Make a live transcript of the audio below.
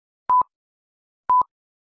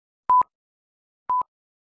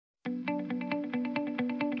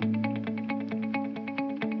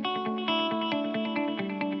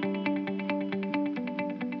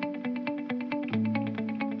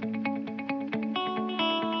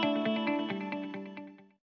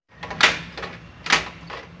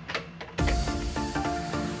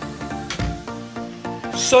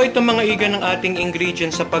So ito mga iga ng ating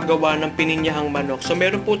ingredients sa paggawa ng pininyahang manok. So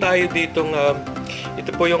meron po tayo ditong ito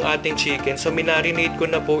po yung ating chicken. So minarinate ko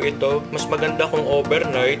na po ito. Mas maganda kung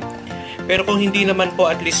overnight. Pero kung hindi naman po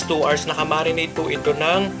at least 2 hours, nakamarinate po ito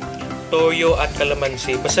ng toyo at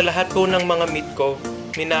kalamansi. Basta lahat po ng mga meat ko,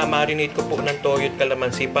 minamarinate ko po ng toyo at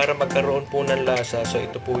kalamansi para magkaroon po ng lasa. So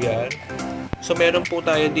ito po yan. So meron po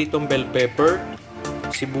tayo ditong bell pepper,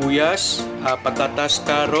 sibuyas, patatas,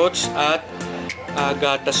 carrots at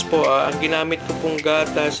gatas po. Ang ginamit ko pong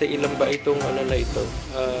gatas ay ilan ba itong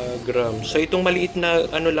grams. So itong maliit na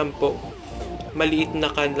lang po, maliit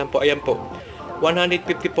na can lang po. Ayan po,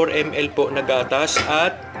 154 ml po na gatas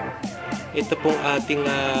at ito pong ating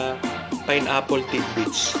pineapple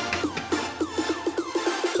tidbits.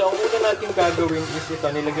 So ang una natin gagawin is ito,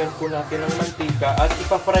 nilagyan po natin ng mantika at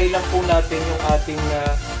ipa-fry lang po natin yung ating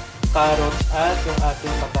carrots at yung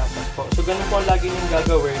ating patatas po. So ganun po ang lagi niyong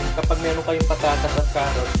gagawin kapag meron kayong patatas at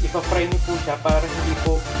carrots, ipa-fry niyo po siya para hindi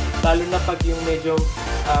po, lalo na pag yung medyo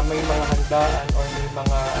may mga handaan or may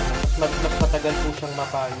mga mas matagal po siyang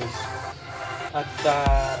mapanis. At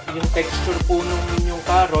yung texture po ng inyong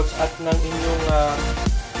carrots at ng inyong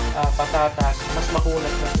patatas, mas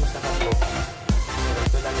makunat, mas masarap po. So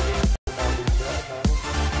ito lalagyan na po natin siya.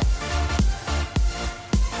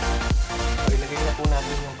 So ilagay na po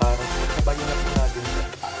natin yung carrots. Sabayin na po natin siya.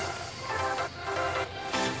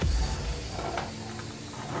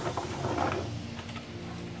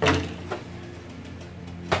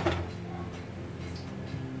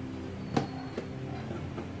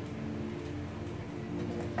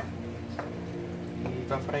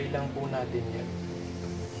 Ipa-fry lang po natin yan.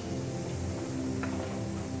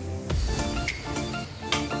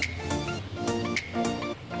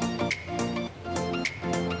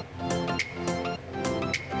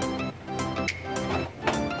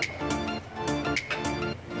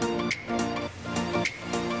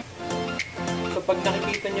 Pag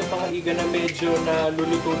nakikita niyo mga iga na medyo na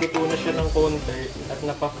luluto-luto na siya ng konti at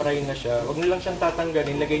napafry na siya, huwag niyo lang siyang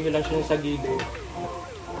tatanggalin, lagay niyo lang siya sa gilid.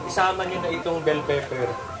 Isama niyo na itong bell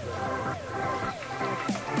pepper.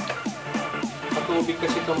 Matubig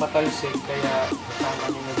kasi ito matalsik, kaya isama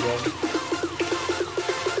niyo na dyan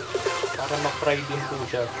para ma-fry din po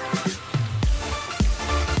siya.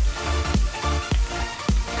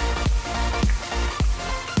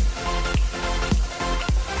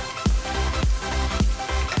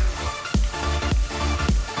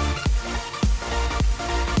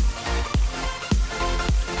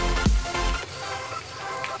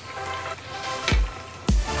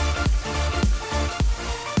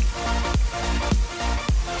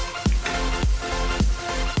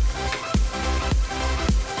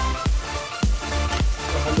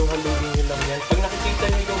 Haluin nyo lang yan. Pag nakikita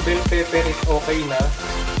nyo yung bell pepper is okay na,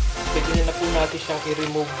 pwede na po natin siyang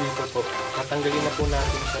i-remove dito po. Tatanggalin na po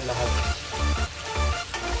natin siya lahat.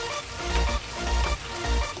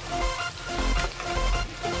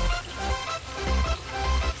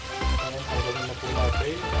 Ayan, tanggalin na po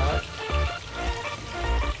natin. At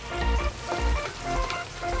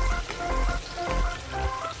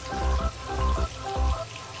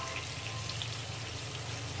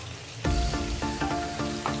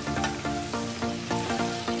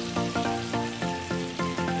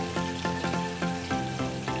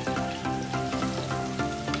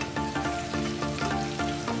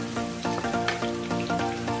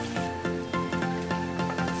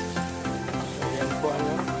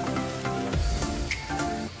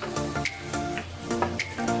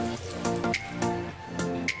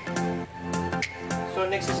so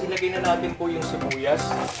next is ilagay na natin po yung sibuyas.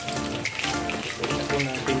 Ilagay po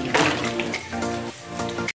natin yun.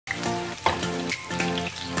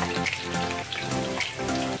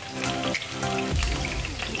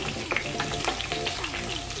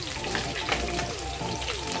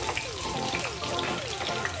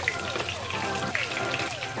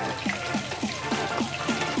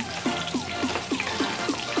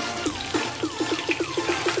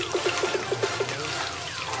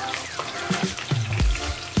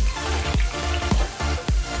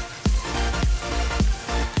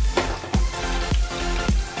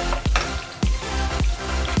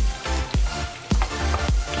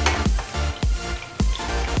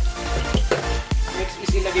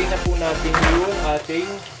 Ilagay na po natin yung ating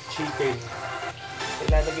chicken.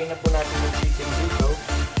 Ilalagay na po natin yung chicken dito.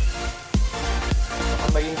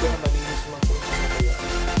 Nakamayin ko na malinis mga po.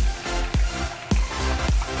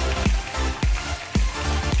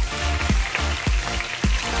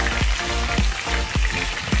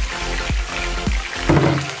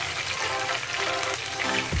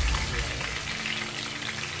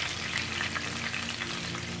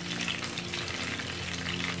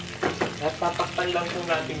 At tatakpan lang lang po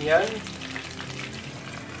natin yan.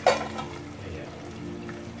 Ayan.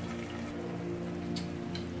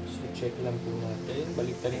 So, check lang po natin.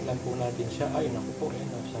 Baliktarin lang po natin siya. Ay, naku po. Ayan,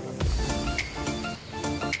 sarap.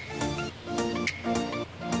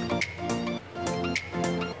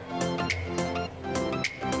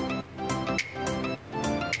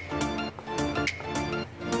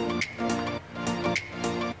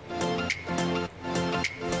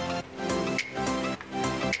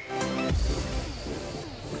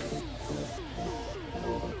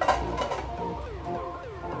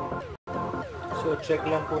 So, check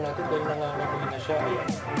lang po natin dahil nangangamoy na siya. Ayan.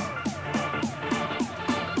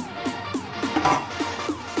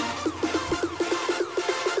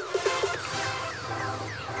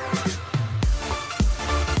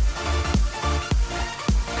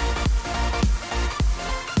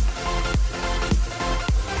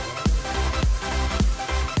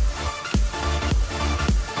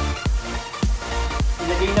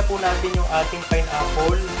 Ilagay na po natin yung ating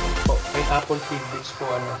pineapple. Pineapple tidbits po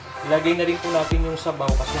ano. Ilagay na rin po natin yung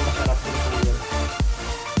sabaw kasi masarap din po yun.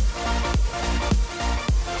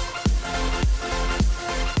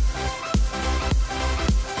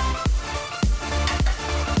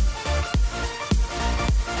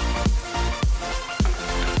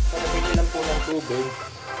 Ilagay niyo lang po ng tubig.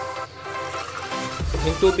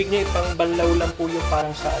 Yung tubig niya ipang banlaw lang po yung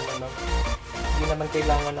parang sa ano. Hindi naman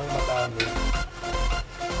kailangan ng madami.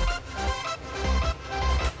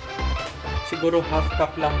 Siguro half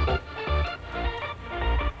cup lang po.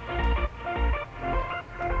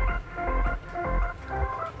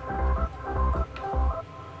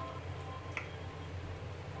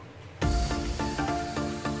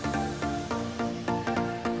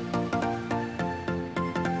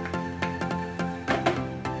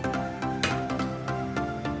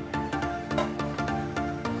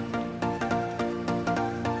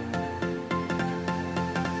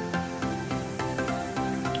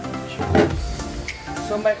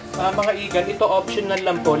 So mga igan, ito optional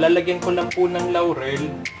lang po. Lalagyan ko lang po ng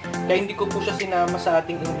laurel. Kaya hindi ko po siya sinama sa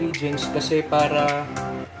ating ingredients kasi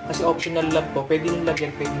optional lang po. Pwede nyo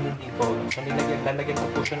lagyan, pwede hindi po. So lalagyan ko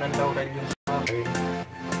po siya ng laurel yung sa akin.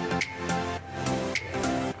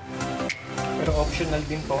 Pero optional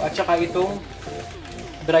din po. At saka itong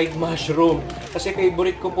dried mushroom. Kasi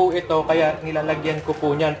favorite ko po ito, kaya nilalagyan ko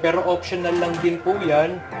po niyan. Pero optional lang din po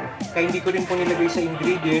yan. Kaya hindi ko rin po nilagay sa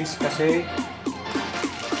ingredients kasi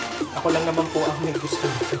ako lang naman po ang may gusto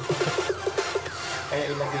nito. Kaya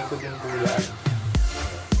ilagay ko din po yan.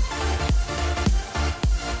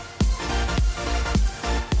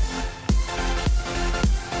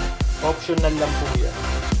 Optional lang po yan.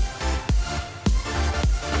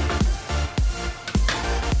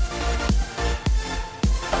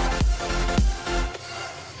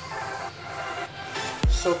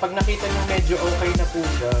 So pag nakita nyo medyo okay na po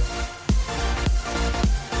siya,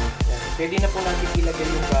 pwede na po natin ilagay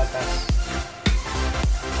yung gatas.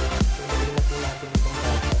 So, ilagay na po natin itong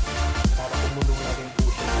gatas para kumulo na rin po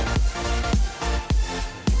siya.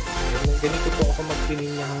 Ganito po ako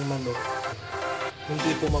magpininyahang manok.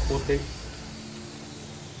 Hindi po maputi.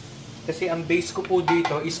 Kasi ang base ko po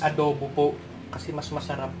dito is adobo po. Kasi mas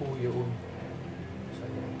masarap po yun.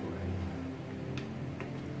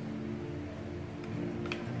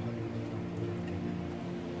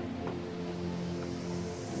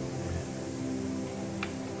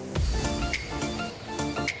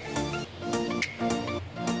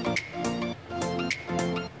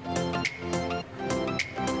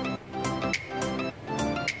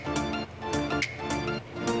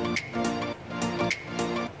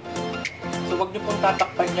 Huwag nyo pong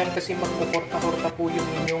tatakpan yan kasi magpuporta-porta po yung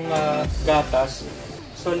inyong gatas.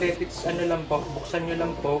 So let it, lang po, buksan nyo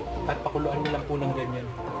lang po at pakuluan nyo lang po ng ganyan.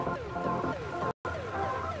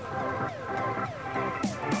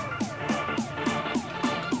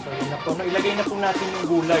 So yun na po. No, ilagay na po natin yung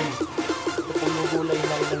gulay. Ito po yung gulay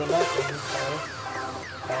na ilalo natin. So,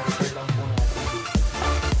 transfer lang po natin dito.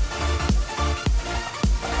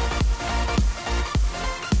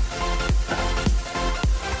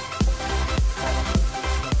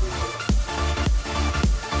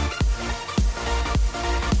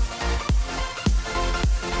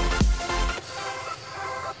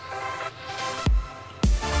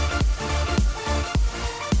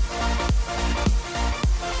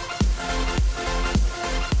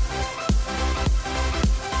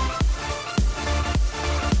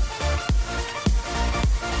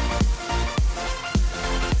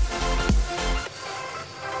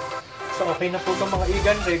 So okay na po itong mga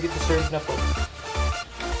igan, ready to serve na po.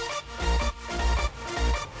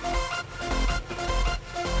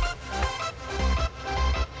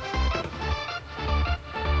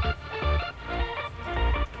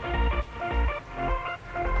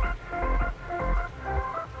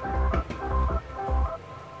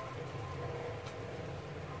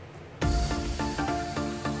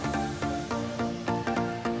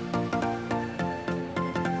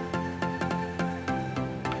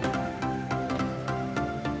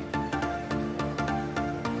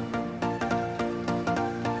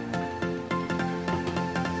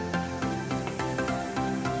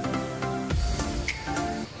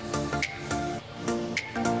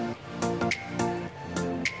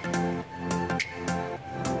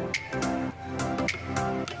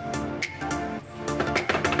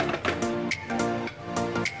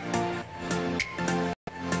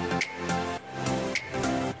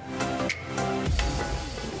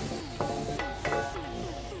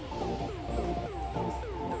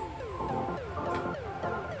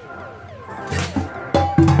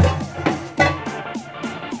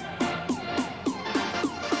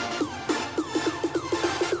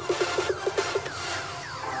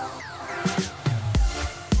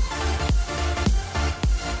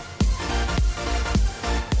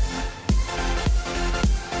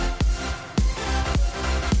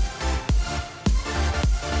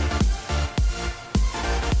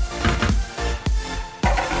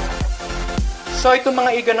 So ito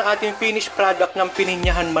mga iga ng ating finished product ng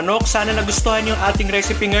Pininyahan Manok. Sana nagustuhan yung ating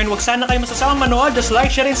recipe ngayon. Huwag sana kayo masasama manood. Just like,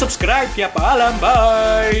 share, and subscribe. Kaya paalam.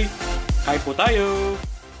 Bye! Kain po tayo!